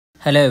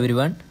Hello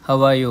everyone,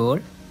 how are you all?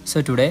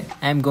 So today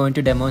I am going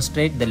to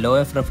demonstrate the law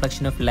of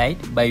reflection of light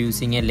by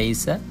using a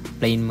laser,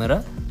 plane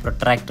mirror,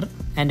 protractor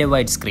and a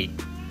widescreen.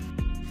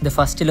 The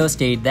first law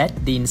states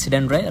that the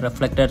incident ray,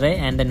 reflected ray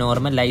and the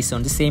normal lies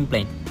on the same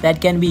plane. That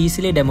can be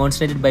easily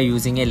demonstrated by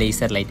using a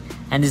laser light.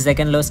 And the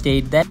second law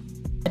states that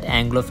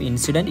angle of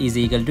incident is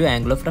equal to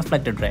angle of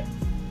reflected ray.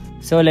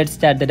 So let's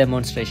start the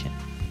demonstration.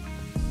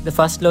 The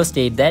first law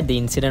states that the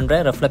incident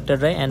ray,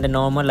 reflected ray and the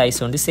normal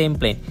lies on the same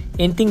plane.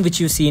 Anything which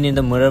you see in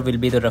the mirror will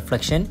be the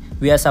reflection.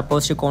 We are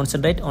supposed to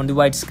concentrate on the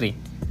widescreen.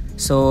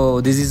 So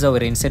this is our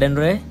incident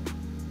ray.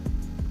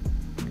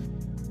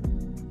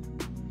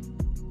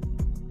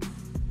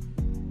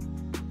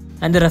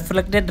 And the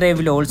reflected ray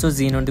will also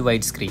seen on the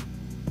widescreen.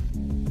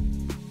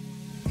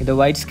 The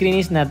widescreen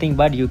is nothing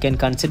but you can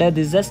consider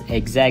this as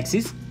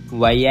x-axis,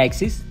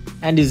 y-axis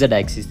and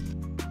z-axis.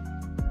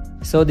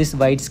 So this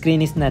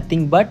widescreen is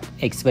nothing but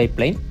xy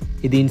plane.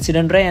 The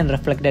incident ray and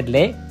reflected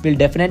ray will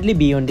definitely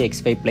be on the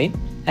xy plane.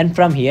 And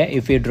from here,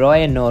 if you draw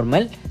a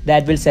normal,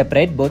 that will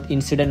separate both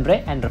incident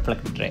ray and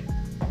reflected ray.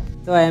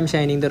 So I am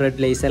shining the red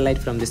laser light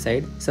from the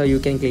side. So you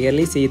can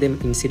clearly see the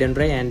incident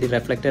ray and the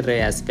reflected ray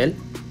as well.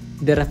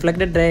 The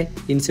reflected ray,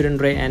 incident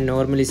ray and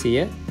normal is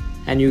here.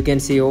 And you can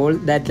see all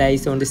that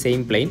lies on the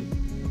same plane.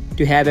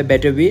 To have a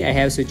better view, I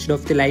have switched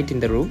off the light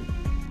in the room.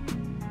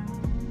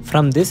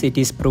 From this, it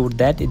is proved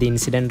that the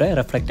incident ray,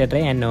 reflected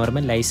ray and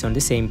normal lies on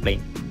the same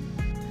plane.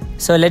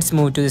 So let's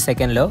move to the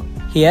second law.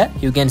 Here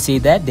you can see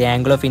that the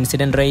angle of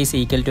incident ray is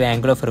equal to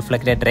angle of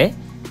reflected ray.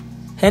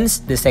 Hence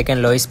the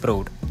second law is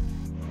proved.